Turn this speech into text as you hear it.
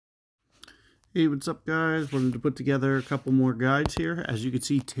Hey, what's up, guys? Wanted to put together a couple more guides here. As you can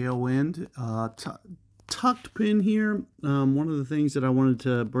see, tailwind, tucked pin here. One of the things that I wanted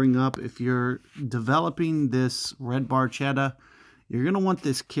to bring up, if you're developing this red barchetta, you're going to want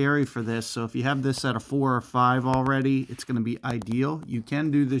this carry for this. So if you have this at a 4 or 5 already, it's going to be ideal. You can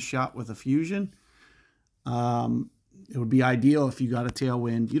do this shot with a fusion. It would be ideal if you got a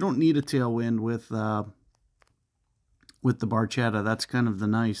tailwind. You don't need a tailwind with the barchetta. That's kind of the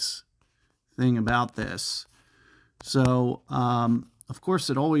nice thing about this. So of course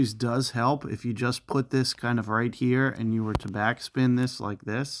it always does help if you just put this kind of right here and you were to backspin this like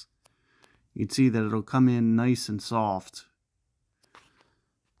this. You'd see that it'll come in nice and soft,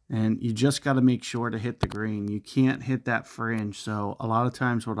 and you just got to make sure to hit the green. You can't hit that fringe. So a lot of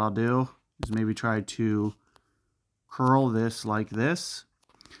times what I'll do is maybe try to curl this like this.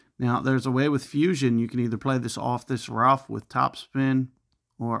 Now there's a way with fusion, you can either play this off this rough with topspin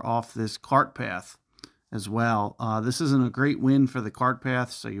or off this cart path as well. This isn't a great win for the cart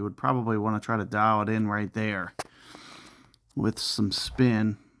path, so you would probably want to try to dial it in right there with some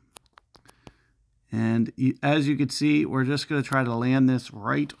spin. And as you can see, we're just going to try to land this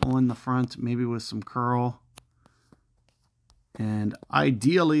right on the front, maybe with some curl. And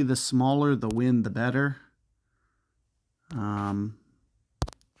ideally, the smaller the wind, the better.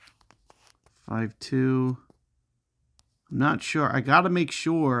 5-2. I'm not sure. I got to make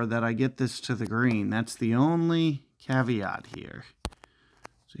sure that I get this to the green. That's the only caveat here.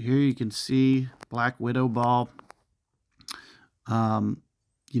 So here you can see Black Widow ball.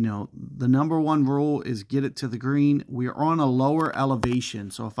 You know, the #1 rule is get it to the green. We're on a lower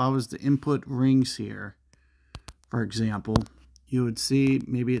elevation. So if I was to input rings here, for example, you would see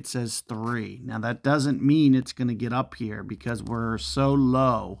maybe it says 3. Now that doesn't mean it's going to get up here because we're so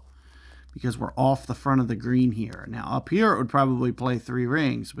low, because we're off the front of the green here. Now up here it would probably play 3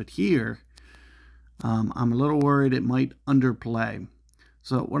 rings, but here I'm a little worried it might underplay.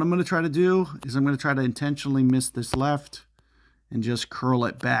 So what I'm going to try to do is I'm going to try to intentionally miss this left and just curl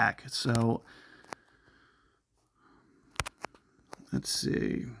it back. So let's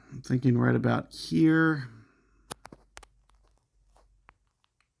see, I'm thinking right about here.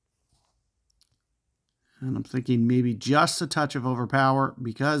 And I'm thinking maybe just a touch of overpower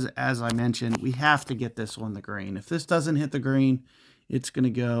because, as I mentioned, we have to get this on the green. If this doesn't hit the green, it's going to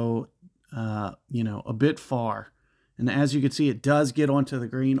go, you know, a bit far. And as you can see, it does get onto the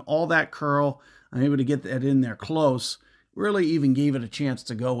green. All that curl, I'm able to get that in there close. Really even gave it a chance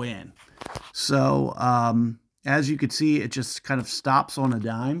to go in. So as you can see, it just kind of stops on a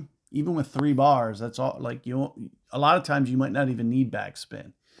dime. Even with 3 bars, that's all. Like a lot of times you might not even need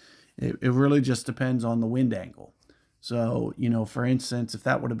backspin. It really just depends on the wind angle. So, you know, for instance, if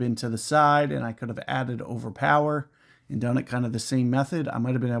that would have been to the side and I could have added overpower and done it kind of the same method, I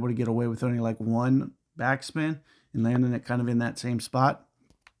might have been able to get away with only like 1 backspin and landing it kind of in that same spot.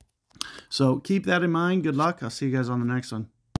 So keep that in mind. Good luck. I'll see you guys on the next one.